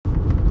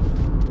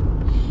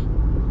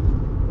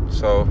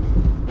So,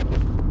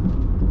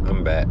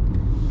 I'm back.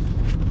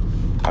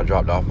 I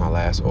dropped off my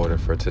last order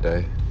for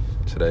today.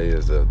 Today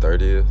is the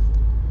 30th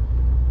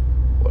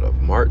of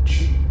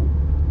March,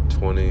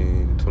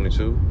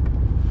 2022.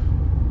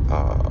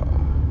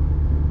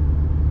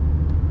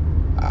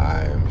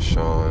 I am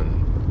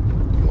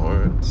Sean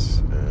Lawrence,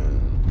 and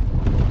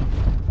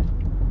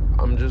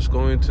I'm just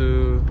going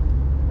to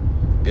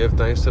give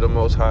thanks to the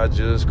Most High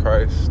Jesus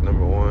Christ,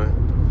 number one.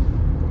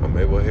 I'm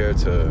able here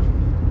to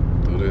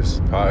do this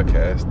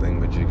podcast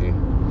thingamajiggy,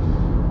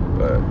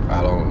 but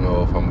I don't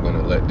know if I'm going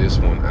to let this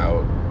one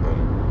out.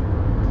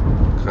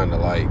 I'm kind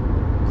of like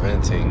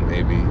venting,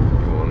 maybe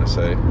you want to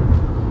say.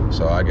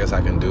 So I guess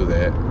I can do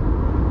that.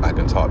 I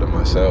can talk to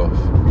myself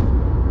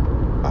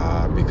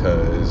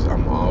because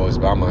I'm always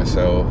by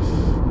myself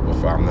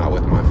if I'm not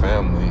with my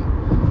family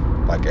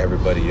like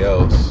everybody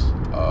else.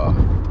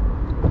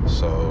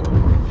 So,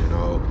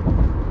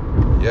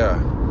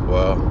 yeah,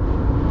 well,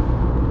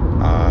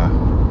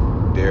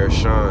 dear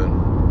Sean,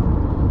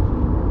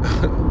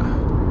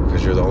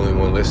 because you're the only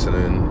one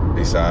listening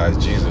besides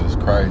Jesus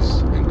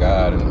Christ and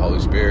God and the Holy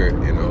Spirit,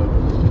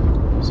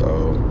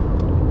 so,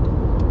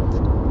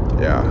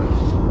 yeah,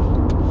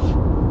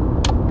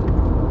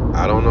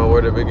 I don't know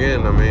where to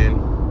begin. I mean,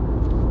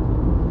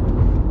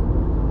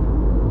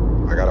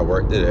 I gotta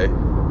work today.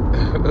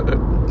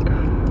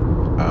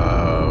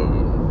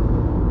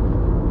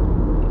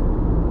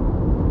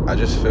 I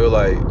just feel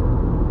like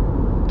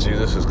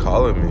Jesus is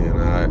calling me,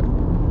 and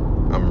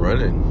I'm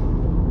running.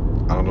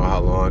 I don't know how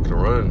long I can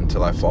run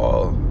until I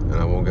fall and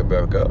I won't get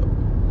back up.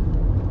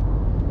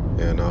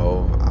 I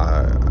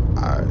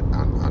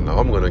know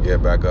I'm gonna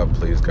get back up,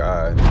 please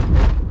God,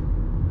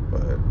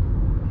 but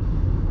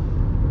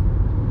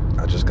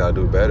I just gotta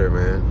do better,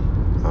 man.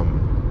 I'm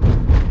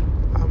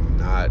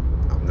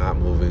not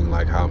moving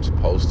like how I'm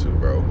supposed to,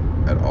 bro,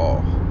 at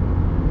all.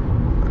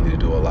 I need to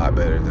do a lot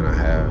better than I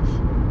have,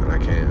 and I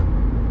can,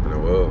 and I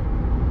will.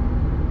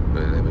 In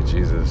the name of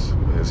Jesus,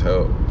 with His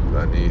help,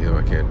 I need Him.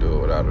 I can't do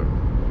it without Him.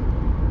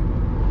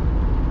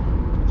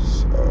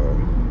 So,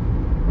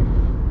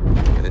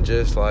 and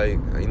just like,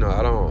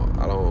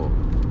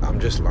 I'm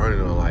just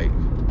learning on like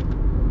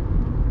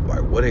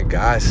what did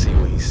God see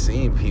when He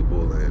seen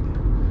people and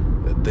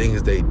the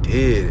things they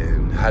did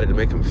and how did it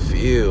make Him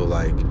feel?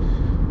 Like,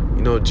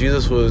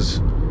 Jesus was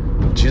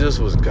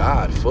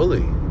God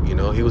fully.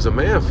 He was a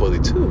man fully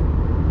too.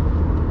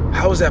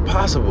 How is that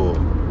possible?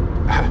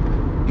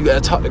 You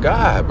gotta talk to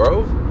God,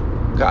 bro.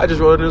 God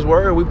just wrote in His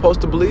word. We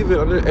supposed to believe it,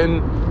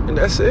 and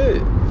that's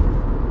it.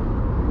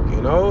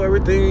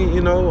 Everything,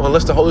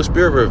 unless the Holy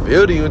Spirit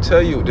revealed to you and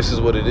tell you this is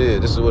what it is,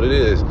 this is what it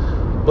is.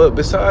 But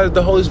besides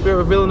the Holy Spirit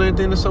revealing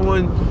anything to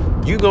someone,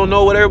 you gonna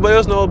know what everybody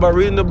else knows by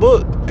reading the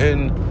book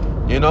and,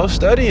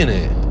 studying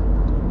it.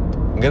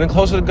 Getting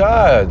closer to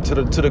God, to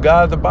the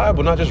God of the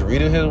Bible, not just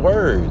reading His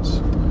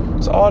words.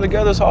 It's all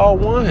together, it's all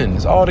one,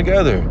 it's all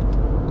together.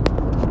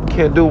 You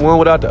can't do one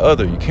without the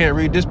other. You can't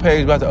read this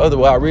page without the other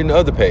without reading the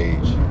other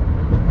page.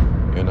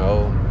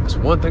 It's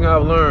one thing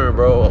I've learned,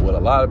 bro, with a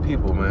lot of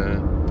people,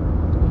 man.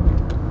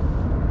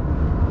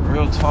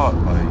 Real talk,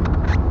 like,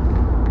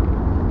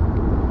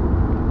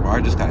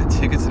 I just got a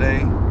ticket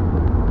today.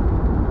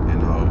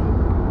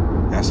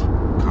 That's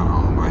kind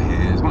of on my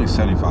head. It's only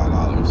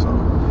 $75, so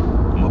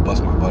I'm gonna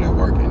bust my butt at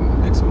work and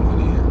make some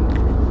money.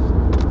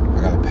 And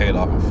I gotta pay it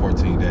off in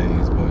 14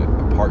 days, but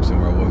I parked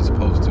somewhere I wasn't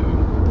supposed to.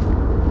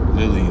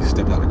 Literally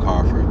stepped out of the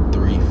car for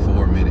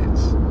 3-4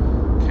 minutes,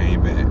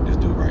 came back, this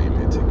dude writing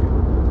me a ticket.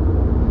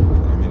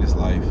 But I mean, it's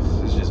life.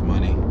 It's just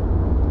money.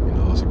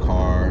 It's a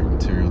car,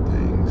 material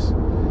things.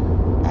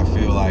 I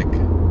feel like,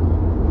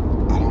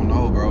 I don't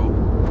know, bro.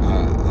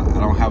 I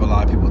don't have a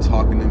lot of people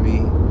talking to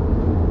me.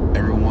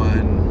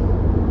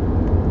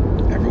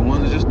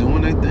 Everyone's just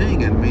doing their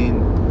thing. I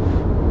mean,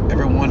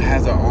 everyone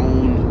has their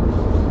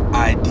own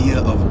idea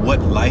of what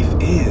life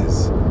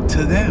is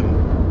to them.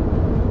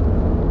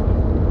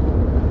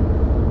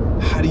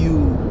 How do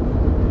you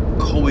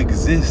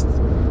coexist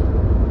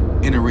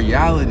in a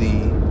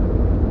reality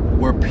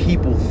where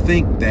people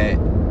think that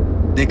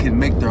they can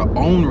make their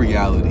own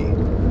reality?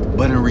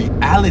 But in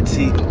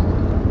reality,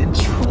 in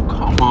true,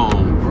 come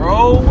on,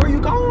 bro, where you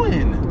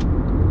going?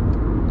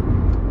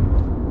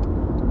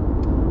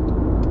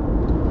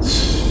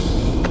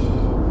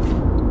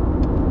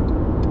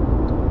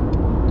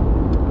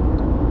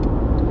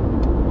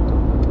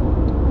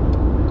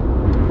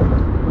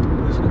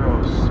 This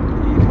girl's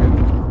speaking.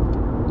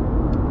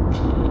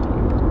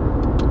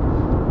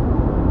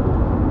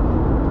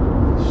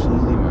 She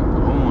ain't even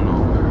going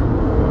nowhere.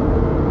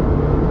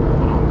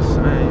 What I'm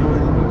saying, you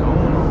ain't even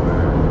going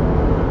nowhere.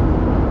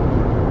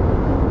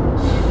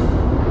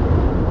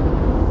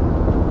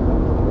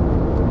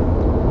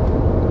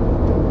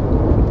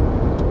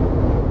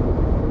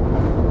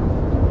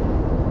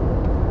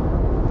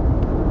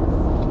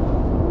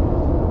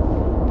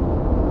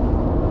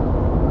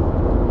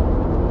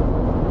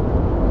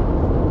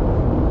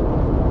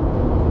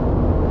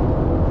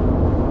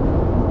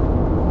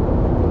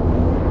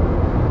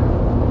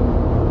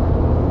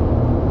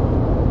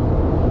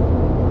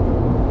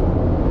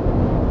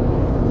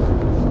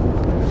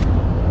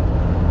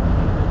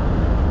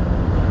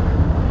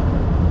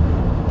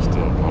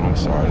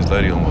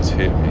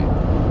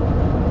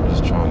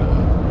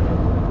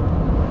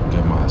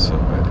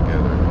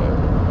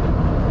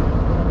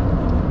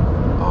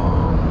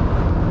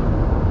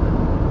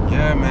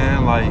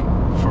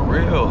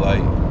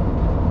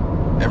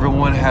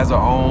 has her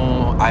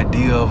own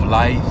idea of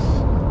life.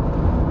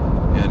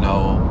 You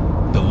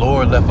know, the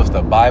Lord left us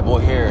the Bible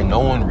here and no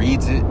one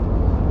reads it.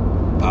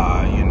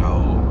 You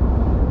know,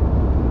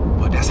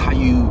 but that's how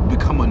you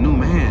become a new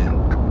man.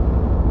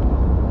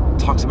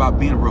 Talks about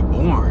being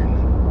reborn,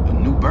 a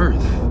new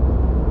birth,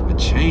 a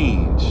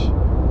change,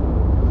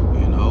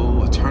 you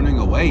know, a turning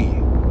away,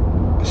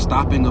 a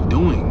stopping of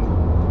doing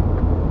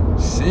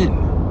sin.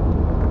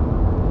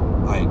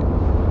 Like,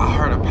 I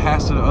heard a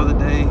pastor the other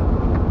day,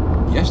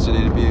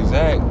 yesterday to be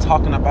exact,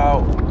 talking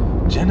about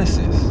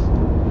Genesis.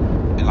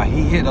 And like,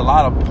 he hit a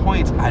lot of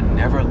points I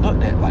never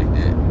looked at like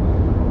that.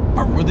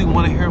 I really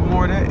want to hear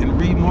more of that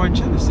and read more of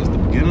Genesis, the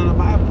beginning of the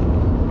Bible.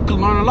 You can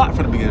learn a lot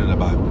from the beginning of the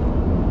Bible.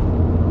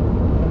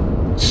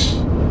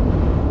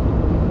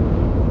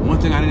 One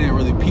thing I didn't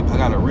really peep, I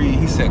gotta read,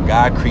 he said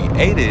God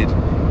created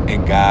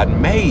and God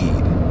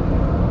made.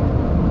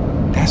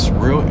 That's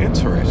real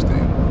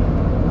interesting.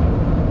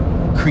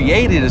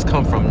 Created has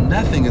come from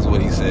nothing is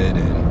what he said,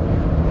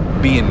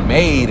 and being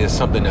made is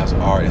something that's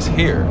already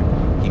here.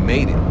 He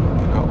made it,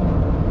 you know.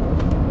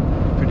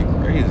 Pretty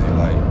crazy.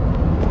 Like,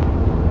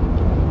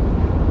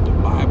 the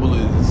Bible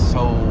is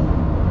so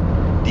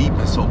deep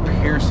and so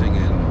piercing,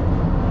 and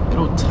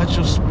it'll touch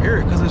your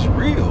spirit because it's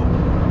real.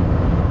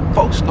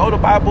 Folks know the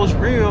Bible is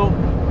real.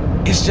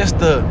 It's just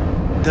the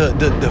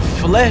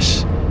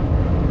flesh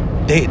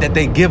that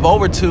they give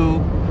over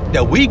to,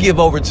 that we give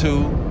over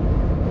to,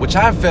 which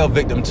I fell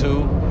victim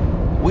to.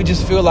 We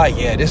just feel like,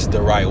 yeah, this is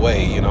the right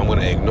way. You know, I'm going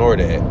to ignore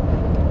that.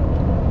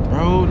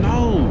 Bro,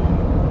 no.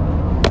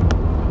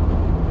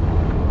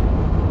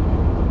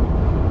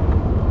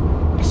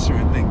 I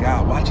certainly think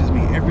God watches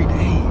me every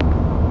day.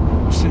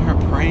 I'm sitting here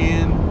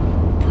praying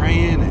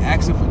and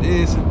asking for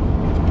this and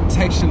for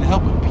protection,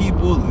 helping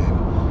people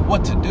and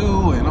what to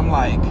do. And I'm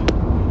like,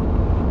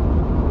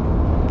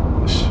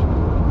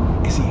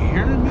 is he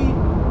hearing me?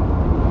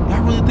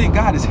 Y'all really think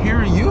God is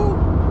hearing you?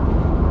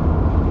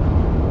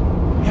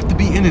 You have to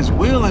be in his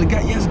will, and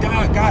God, yes,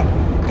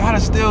 God will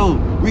still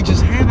reach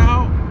his hand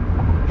out.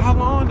 How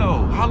long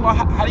though? How long?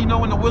 How do you know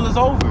when the will is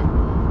over?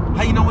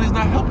 How you know when he's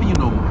not helping you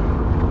no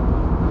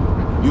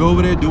more? You're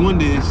over there doing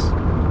this,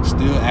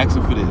 still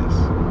asking for this.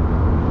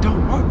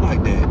 Don't work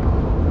like that.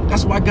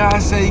 That's why God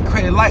said he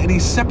created light and he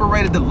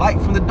separated the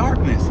light from the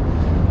darkness.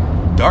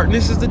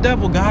 Darkness is the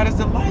devil. God is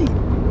the light.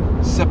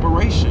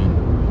 Separation.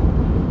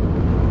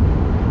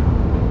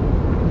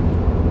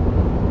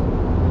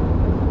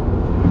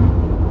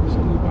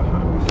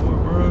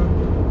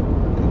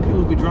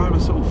 Driving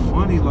so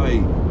funny, like,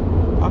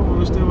 I don't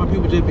understand why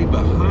people just be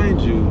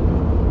behind you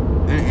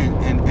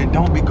and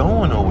don't be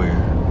going nowhere.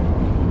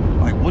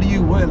 Like, what?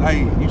 Like,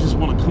 you just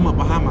want to come up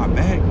behind my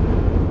back?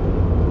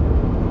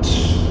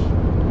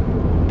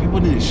 People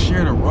need to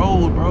share the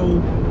road,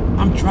 bro.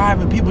 I'm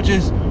driving, people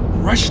just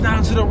rushing out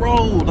into the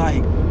road,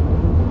 like,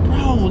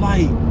 bro,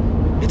 like,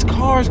 it's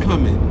cars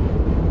coming.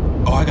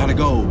 Oh, I gotta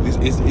go.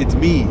 It's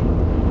me.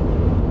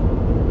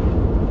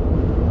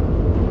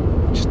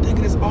 Just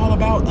thinking it's all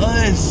about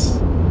us.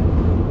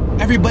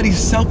 Everybody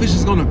selfish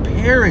is gonna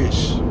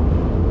perish.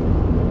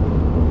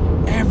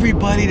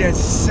 Everybody that's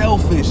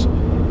selfish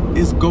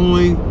is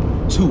going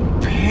to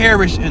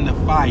perish in the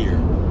fire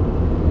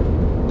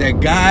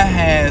that God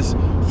has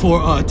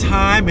for a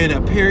time and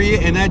a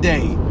period and a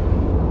day.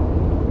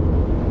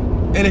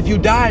 And if you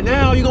die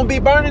now, you're gonna be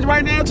burning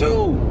right now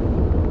too.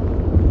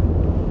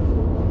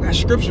 I got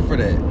scripture for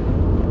that.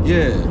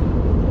 Yeah.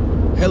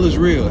 Hell is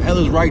real. Hell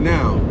is right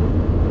now.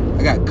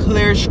 I got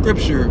clear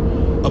scripture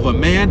of a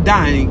man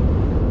dying,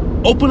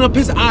 open up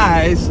his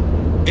eyes,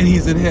 and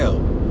he's in hell.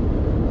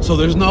 So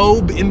there's no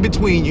in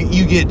between.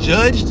 You get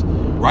judged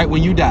right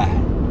when you die.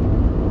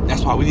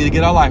 That's why we need to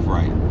get our life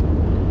right.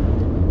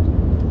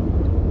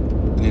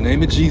 In the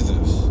name of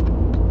Jesus,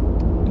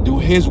 do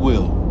his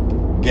will.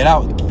 Get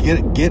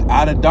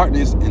out of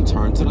darkness and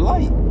turn to the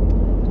light.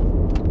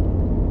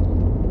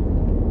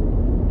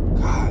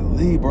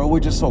 Golly, bro, we're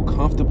just so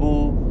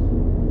comfortable.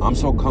 I'm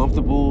so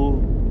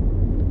comfortable.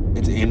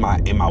 It's in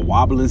my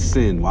wobbling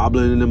sin,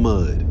 wobbling in the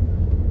mud.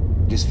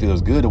 Just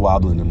feels good to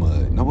wobble in the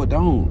mud. No, it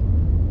don't.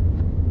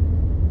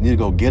 You need to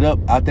go get up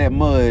out that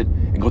mud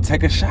and go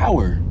take a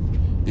shower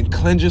and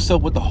cleanse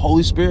yourself with the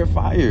Holy Spirit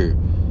fire.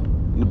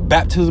 The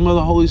baptism of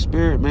the Holy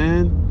Spirit,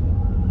 man.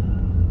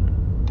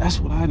 That's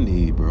what I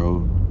need,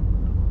 bro.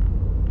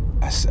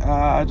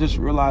 I just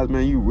realized,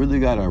 man, you really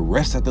got to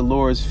rest at the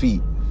Lord's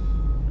feet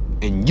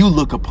and you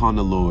look upon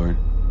the Lord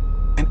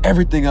and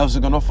everything else is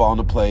going to fall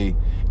into play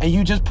and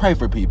you just pray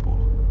for people.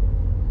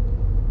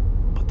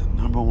 But the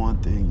number one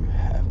thing you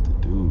have to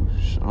do,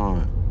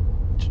 Sean,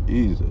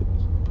 Jesus,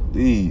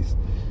 please,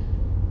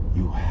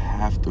 you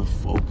have to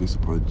focus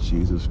on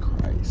Jesus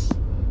Christ.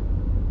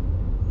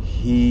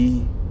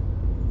 He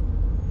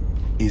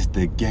is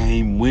the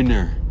game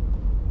winner.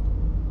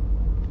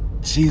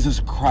 Jesus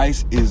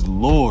Christ is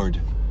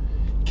Lord,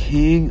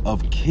 King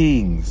of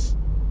Kings.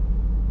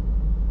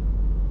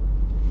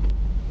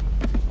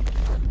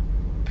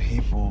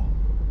 People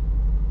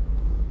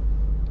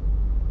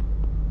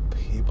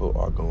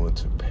are going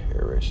to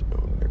perish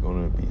and they're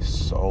going to be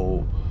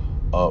so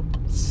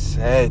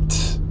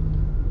upset.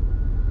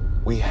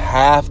 We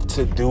have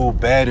to do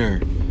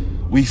better.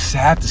 We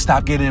have to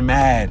stop getting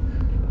mad.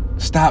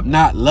 Stop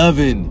not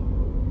loving.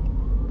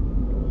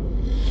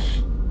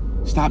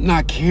 Stop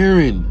not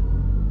caring.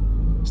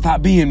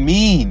 Stop being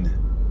mean.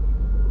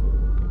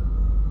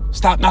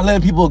 Stop not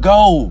letting people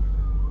go.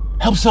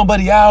 Help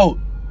somebody out.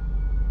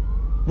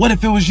 What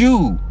if it was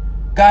you?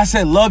 God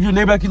said, love your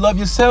neighbor like you love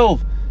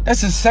yourself.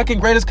 That's his second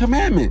greatest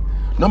commandment.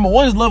 Number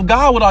one is love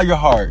God with all your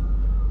heart.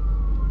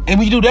 And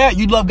when you do that,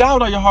 you love God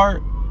with all your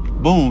heart.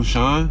 Boom,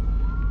 Sean.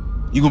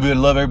 You're going to be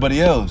able to love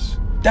everybody else.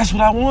 That's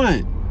what I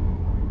want.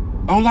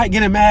 I don't like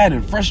getting mad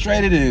and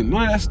frustrated and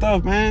none of that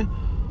stuff, man.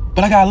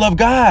 But I got to love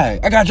God.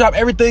 I got to drop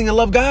everything and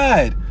love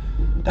God.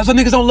 That's why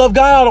niggas don't love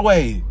God all the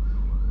way.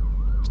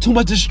 It's too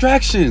much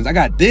distractions. I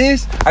got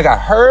this. I got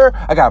her.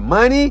 I got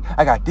money.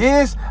 I got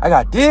this. I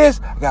got this.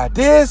 I got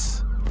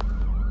this.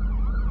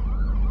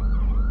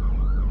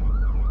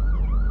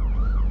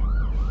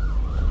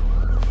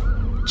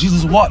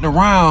 Jesus walked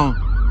around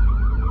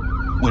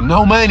with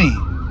no money.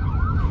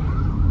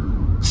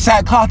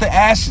 Sackcloth and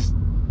ashes.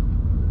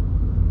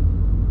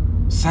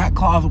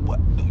 Sackcloth,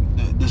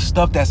 the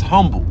stuff that's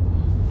humble.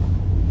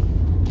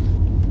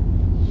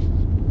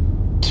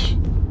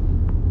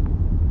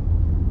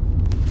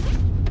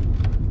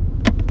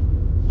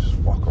 Just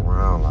walk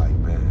around like,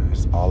 man,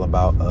 it's all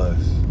about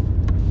us.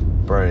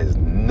 Bro, it's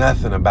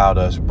nothing about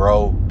us,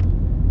 bro.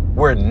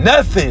 We're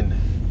nothing.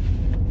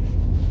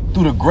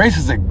 Through the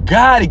graces of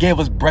God, he gave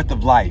us breath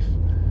of life.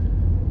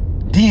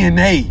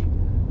 DNA.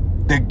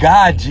 The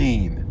God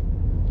gene.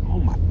 Oh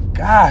my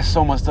gosh,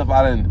 so much stuff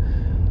I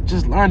done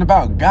just learned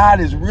about. God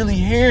is really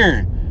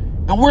here.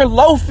 And we're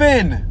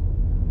loafing.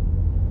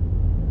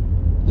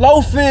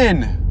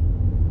 Loafing.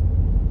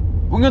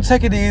 We're going to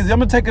take it easy. I'm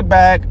going to take it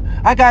back.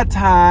 I got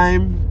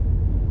time.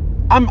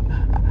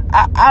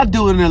 I'll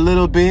do it in a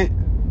little bit.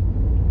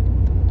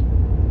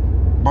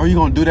 Bro, you're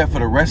going to do that for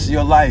the rest of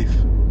your life.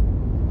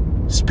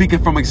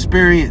 Speaking from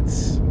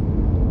experience.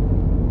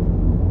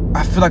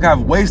 I feel like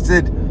I've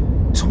wasted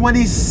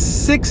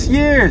 26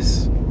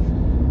 years.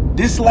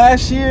 This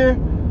last year,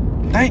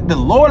 thank the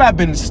Lord, I've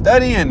been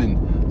studying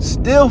and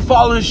still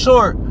falling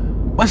short,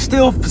 but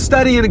still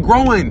studying and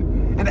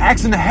growing and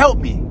asking to help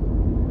me.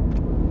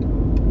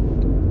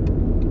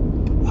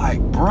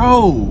 Like,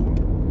 bro,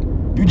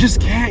 you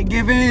just can't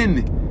give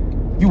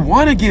in. You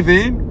want to give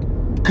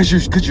in because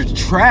you're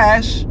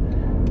trash,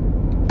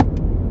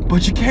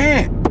 but you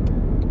can't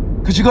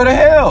because you go to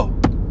hell.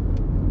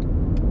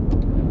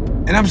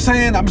 And I'm just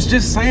saying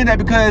that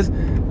because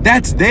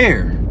that's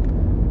there.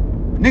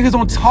 Niggas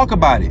don't talk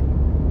about it.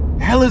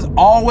 Hell is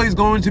always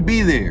going to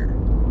be there.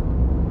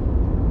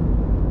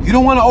 You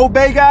don't want to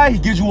obey God? He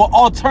gives you an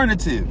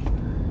alternative.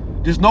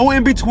 There's no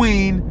in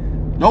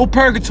between, no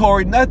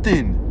purgatory,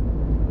 nothing.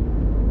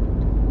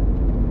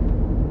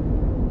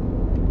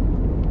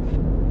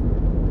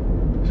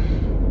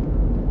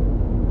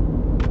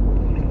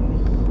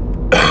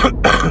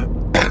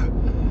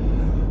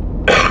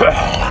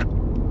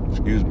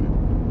 Excuse me.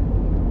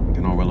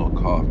 Getting over a little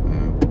cough,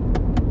 man.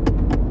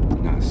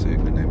 I'm not sick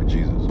in the name of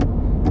Jesus.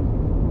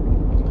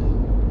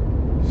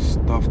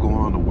 Stuff going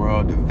on in the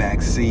world, the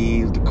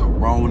vaccines, the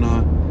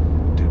corona,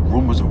 the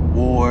rumors of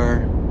war,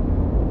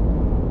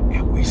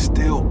 and we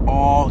still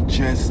all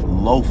just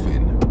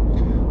loafing.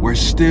 We're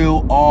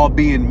still all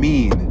being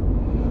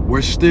mean.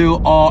 We're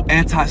still all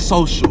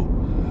antisocial.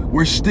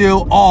 We're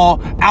still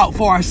all out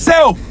for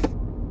ourselves.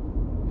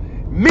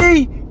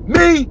 Me,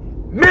 me,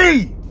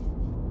 me.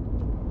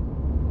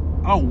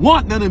 I don't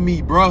want none of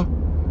me, bro.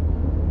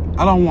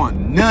 I don't want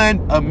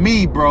none of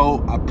me,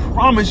 bro. I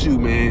promise you,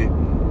 man.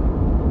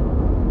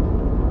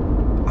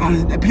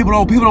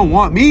 People don't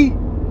want me.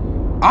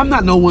 I'm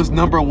not no one's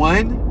number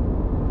one.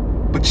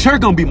 But you're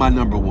going to be my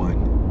number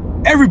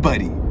one.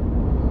 Everybody.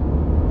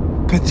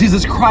 Because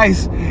Jesus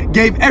Christ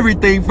gave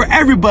everything for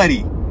everybody.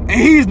 And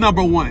he's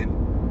number one.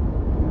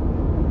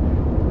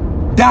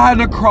 Died on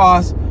the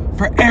cross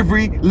for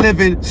every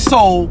living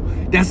soul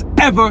that's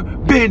ever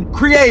been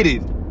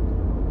created.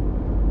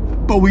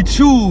 But we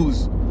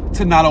choose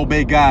to not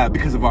obey God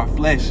because of our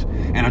flesh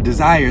and our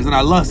desires and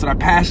our lusts and our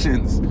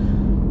passions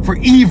for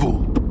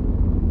evil.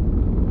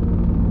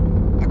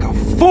 Like a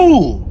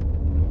fool.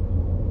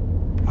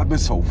 I've been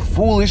so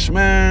foolish,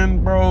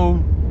 man,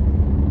 bro.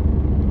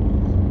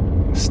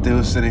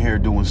 Still sitting here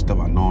doing stuff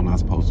I know I'm not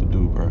supposed to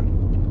do, bro.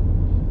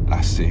 And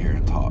I sit here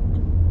and talk.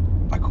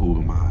 Like,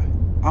 who am I?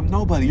 I'm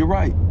nobody, you're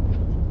right.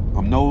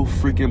 I'm no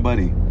freaking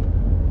buddy.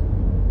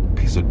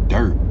 Piece of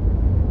dirt.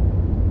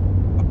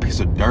 A piece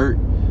of dirt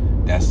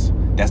that's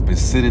been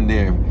sitting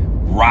there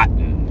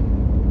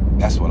rotten.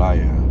 That's what I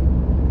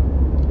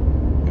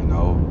am. You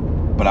know?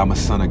 But I'm a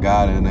son of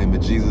God in the name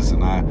of Jesus,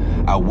 and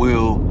I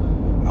will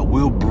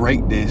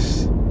break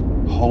this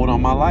hold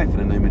on my life in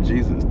the name of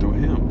Jesus through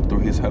him, through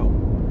his help.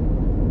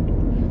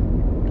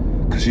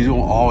 Because you don't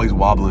always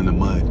wobble in the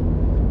mud.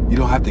 You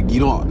don't have to,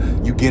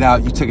 you get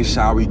out, you take a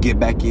shower, you get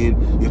back in.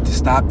 You have to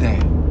stop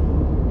that.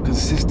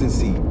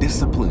 Consistency,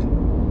 discipline.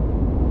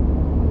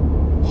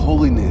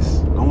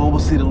 holiness. No one will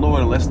see the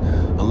Lord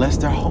unless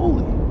they're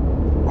holy,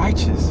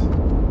 righteous,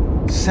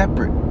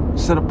 separate,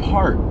 set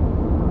apart,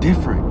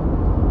 different,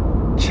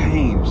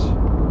 changed.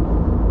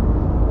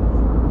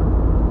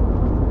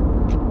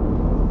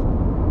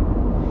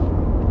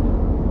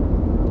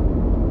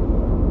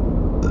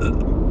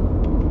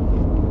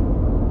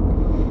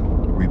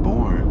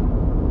 Reborn.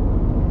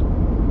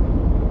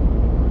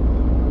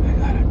 I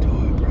gotta do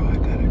it, bro. I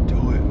gotta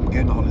do it. I'm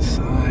getting all the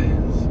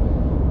signs.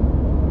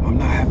 I'm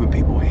not having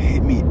people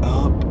hit me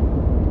up.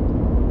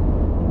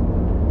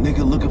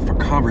 Nigga looking for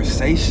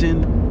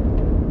conversation.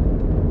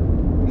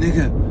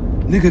 Nigga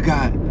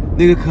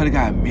could have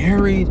got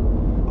married.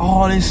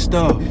 All this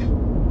stuff.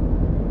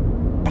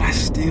 But I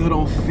still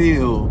don't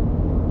feel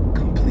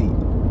complete.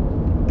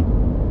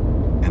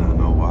 And I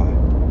know why.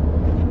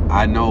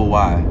 I know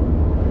why.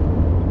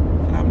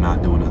 And I'm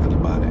not doing nothing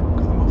about it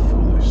because I'm a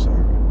foolish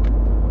servant.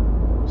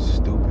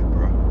 Stupid,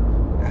 bro.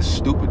 That's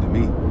stupid to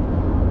me.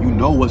 You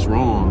know what's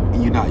wrong,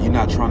 and you're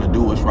not trying to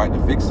do what's right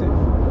to fix it.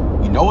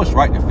 You know what's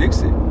right to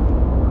fix it.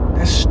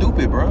 That's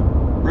stupid, bro.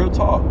 Real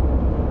talk.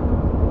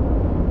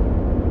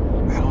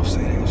 I don't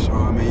say that,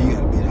 Sean, man. You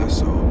gotta be that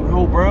soul.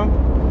 No, bro.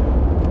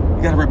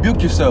 You gotta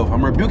rebuke yourself.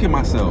 I'm rebuking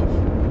myself.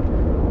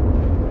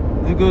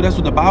 Nigga, that's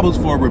what the Bible's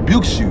for. It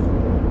rebukes you.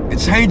 It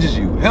changes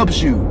you,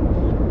 helps you,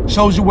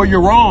 shows you where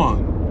you're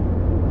wrong.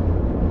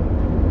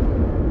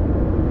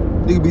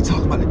 Nigga be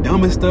talking about the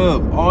dumbest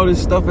stuff. All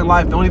this stuff in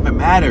life don't even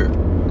matter.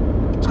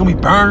 It's gonna be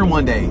burned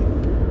one day.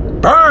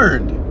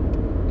 Burned.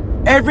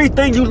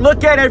 Everything you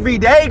look at every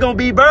day gonna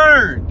be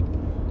burned.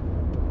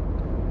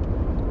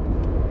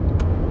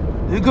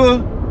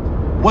 Nigga,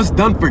 what's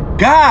done for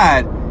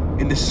God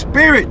in the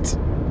spirit,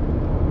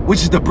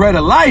 which is the bread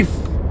of life,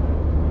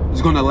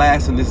 is gonna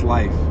last in this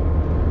life.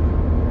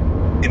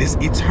 And it's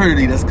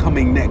eternity that's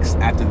coming next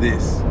after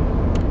this.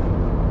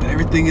 But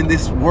everything in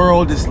this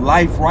world, this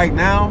life right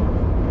now,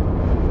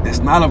 that's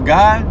not of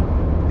God,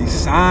 these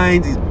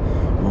signs, these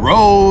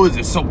roads,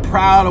 are so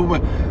proud of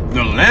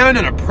the land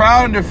and the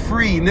proud and the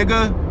free,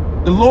 nigga.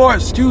 The Lord,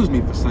 excuse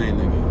me for saying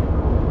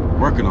nigga,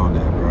 working on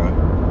that, bro.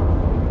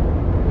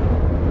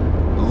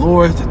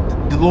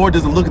 The Lord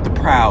doesn't look at the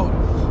proud,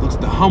 he looks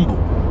at the humble.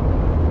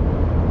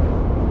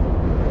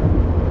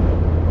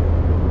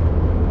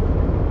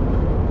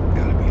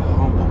 Gotta be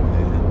humble,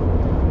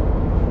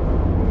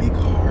 man. Meek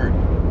heart,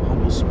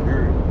 humble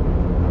spirit,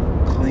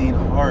 clean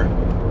heart.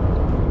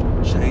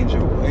 Change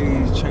your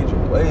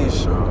ways,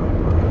 Sean.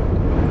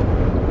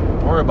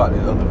 Don't worry about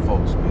these other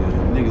folks, man.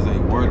 Niggas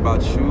ain't worried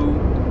about you.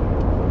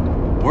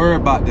 Worry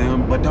about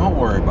them, but don't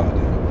worry about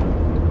them.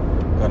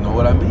 Gotta know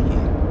what I mean.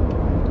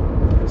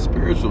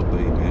 Spiritual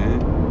thing, man.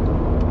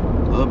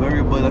 Love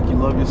everybody like you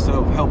love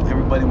yourself. Help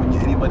anybody when you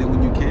can.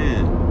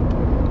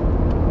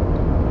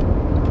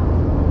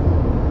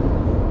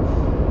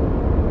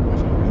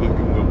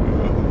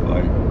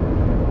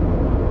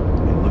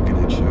 You're looking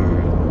at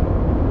yours,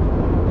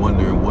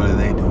 wondering what are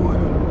they doing?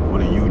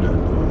 What are you not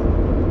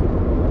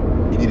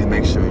doing? You need to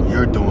make sure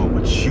you're doing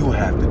what you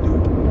have to do.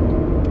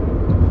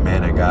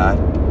 Man of God,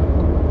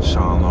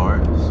 Sean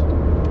Lawrence,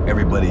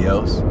 everybody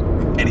else,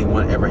 if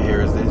anyone ever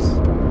hears this,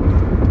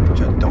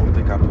 which I don't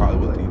think I probably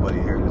will let anybody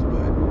hear this,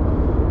 but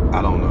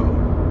I don't know.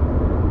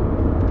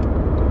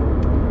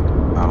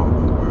 I don't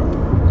know, bro.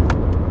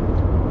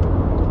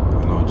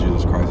 I know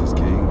Jesus Christ is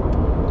King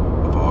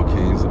of all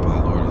kings and my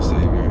Lord and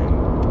Savior, and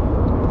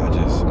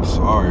I'm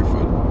sorry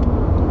for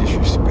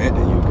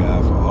disrespecting you,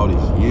 God, for all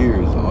these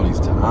years, all these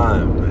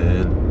times,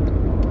 man.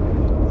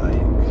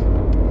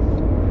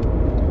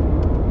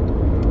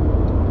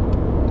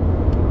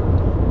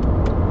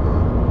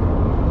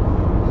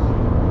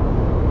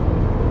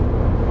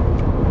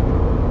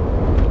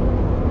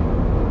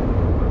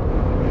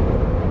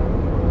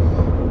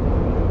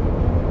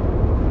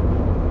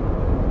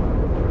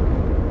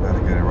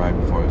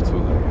 Before it's too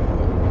late,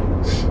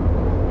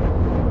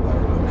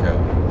 okay.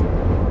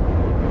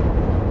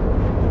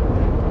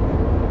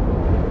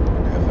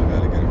 Definitely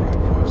gotta get it right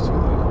before it's too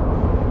late.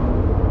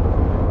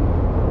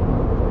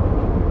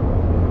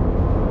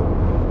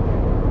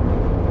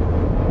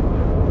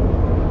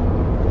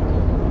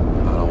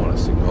 I don't want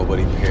to see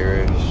nobody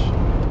perish.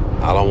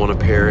 I don't want to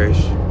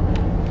perish.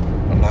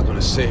 I'm not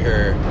gonna sit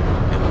here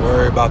and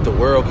worry about the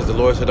world because the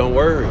Lord said don't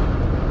worry.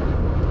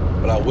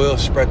 But I will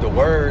spread the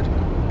word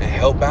and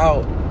help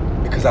out.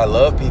 Because I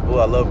love people,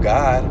 I love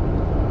God.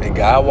 And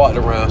God walked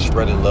around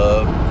spreading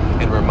love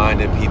and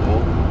reminding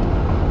people,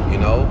 you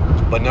know.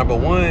 But number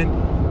one,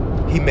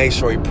 he made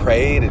sure he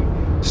prayed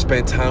and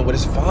spent time with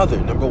his Father.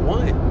 Number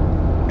one.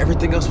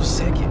 Everything else was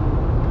second.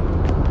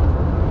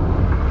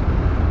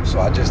 So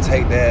I just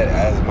take that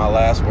as my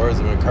last words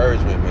of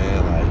encouragement,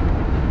 man. Like,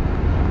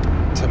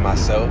 to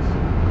myself,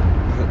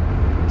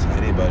 to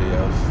anybody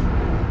else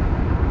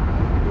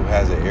who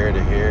has an ear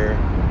to hear.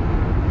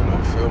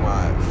 Feel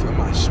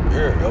my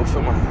spirit, yo,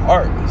 feel my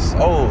heart, my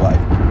soul, like,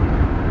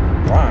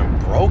 bro, I'm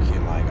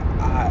broken, like,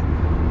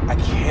 I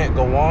can't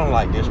go on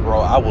like this, bro,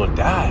 I will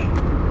die.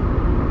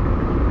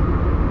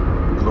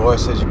 The Lord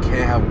says you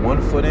can't have one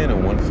foot in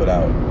and one foot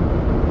out.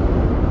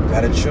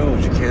 gotta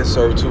choose. You can't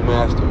serve two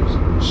masters.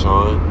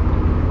 Sean,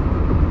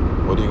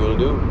 what are you gonna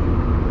do?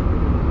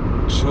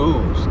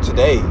 Choose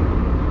today.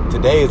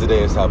 Today is the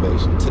day of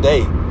salvation.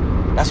 Today.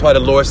 That's why the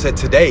Lord said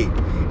today.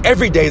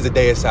 Every day is a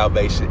day of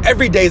salvation.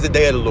 Every day is the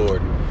day of the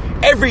Lord.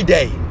 Every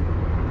day.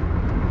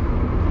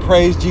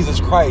 Praise Jesus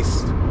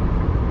Christ,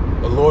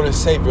 the Lord and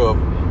Savior of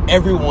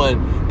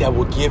everyone that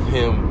will give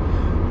him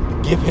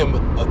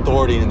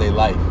authority in their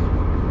life.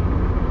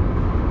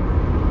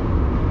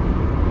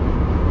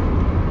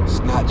 It's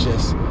not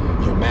just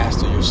your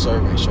master, your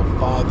servant, it's your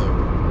Father.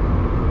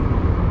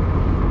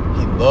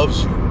 He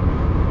loves you.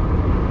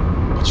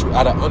 But you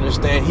gotta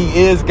understand,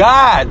 he is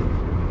God.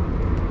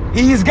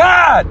 He's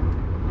God.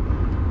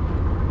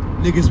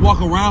 Niggas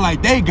walk around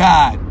like they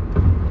God,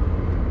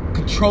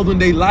 controlling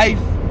their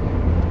life.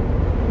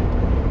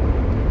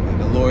 And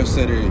the Lord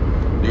said a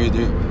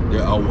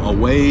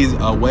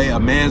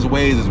man's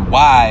ways is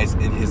wise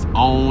in his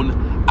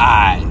own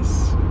eyes.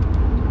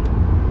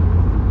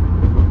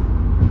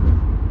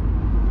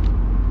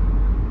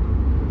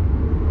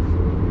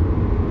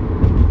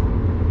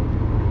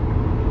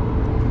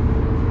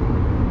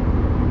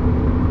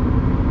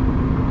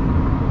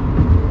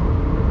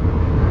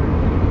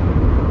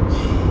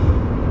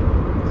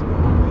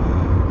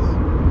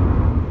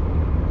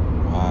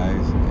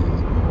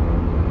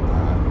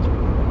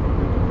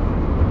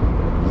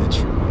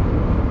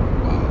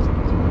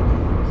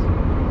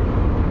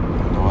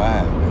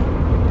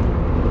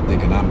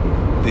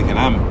 Thinking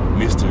I'm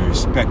Mr.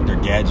 Inspector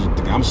Gadget,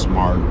 thinking I'm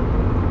smart.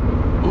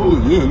 Oh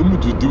yeah, let me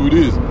just do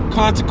this.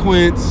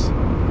 Consequence.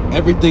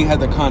 Everything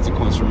has a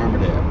consequence, remember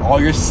that. All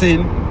your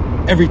sin,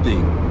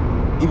 everything.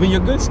 Even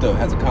your good stuff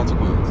has a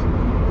consequence.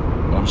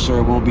 But I'm sure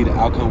it won't be the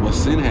outcome what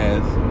sin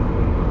has.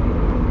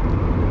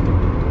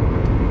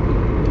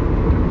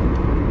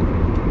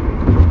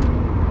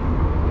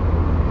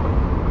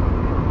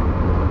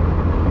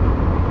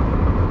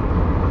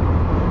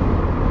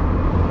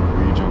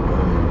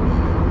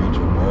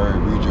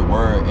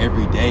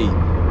 Every day,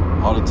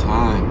 all the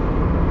time.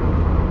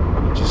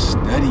 Just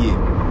study it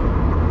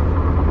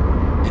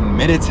and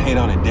meditate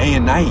on it day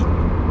and night.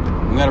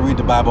 You gotta read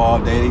the Bible all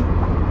day.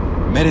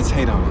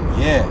 Meditate on it,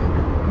 yeah.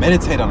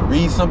 Meditate on it.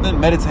 Read something,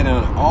 meditate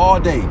on it all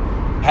day.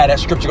 Have that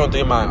scripture going through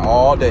your mind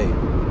all day.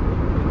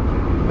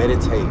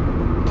 Meditate.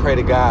 Pray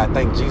to God.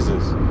 Thank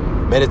Jesus.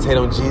 Meditate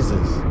on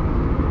Jesus,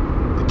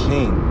 the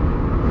King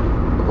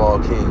of all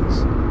kings,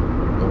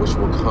 and which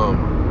will come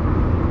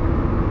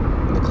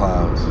in the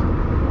clouds.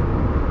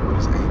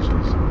 His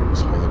angels,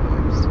 his holy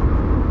ones.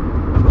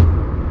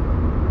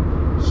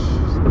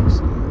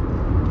 Jesus.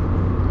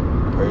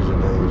 Praise your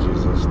name,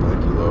 Jesus.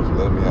 Thank you, Lord, for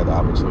letting me have the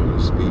opportunity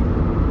to speak.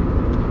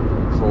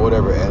 For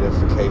whatever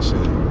edification,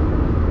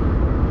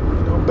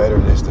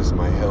 betterness this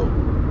might help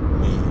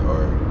me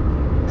or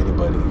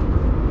anybody.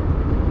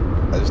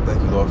 I just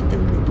thank you, Lord, for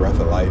giving me breath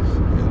of life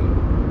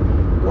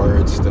and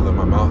words still in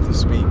my mouth to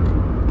speak.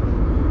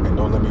 And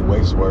don't let me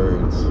waste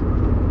words.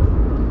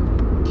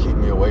 Keep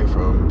me away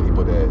from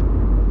people that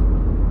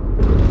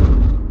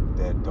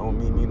don't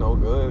mean me no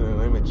good. In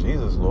the name of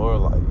Jesus,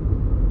 Lord,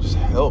 just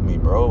help me,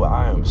 bro.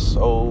 I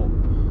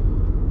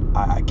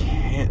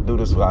can't do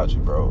this without you,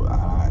 bro.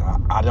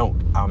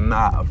 I'm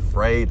not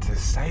afraid to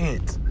say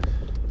it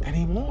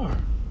anymore.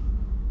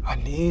 I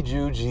need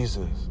you,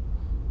 Jesus.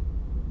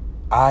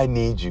 I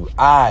need you.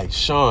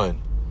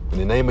 Sean, in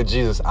the name of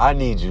Jesus, I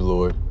need you,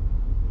 Lord.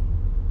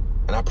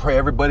 And I pray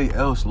everybody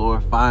else,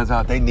 Lord, finds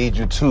out they need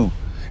you too.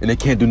 And they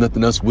can't do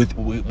nothing else with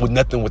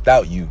nothing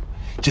without you.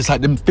 Just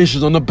like them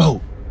fishes on the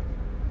boat.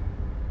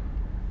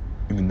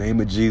 In the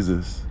name of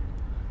Jesus,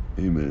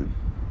 amen.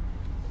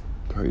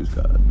 Praise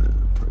God, man.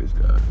 Praise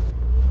God.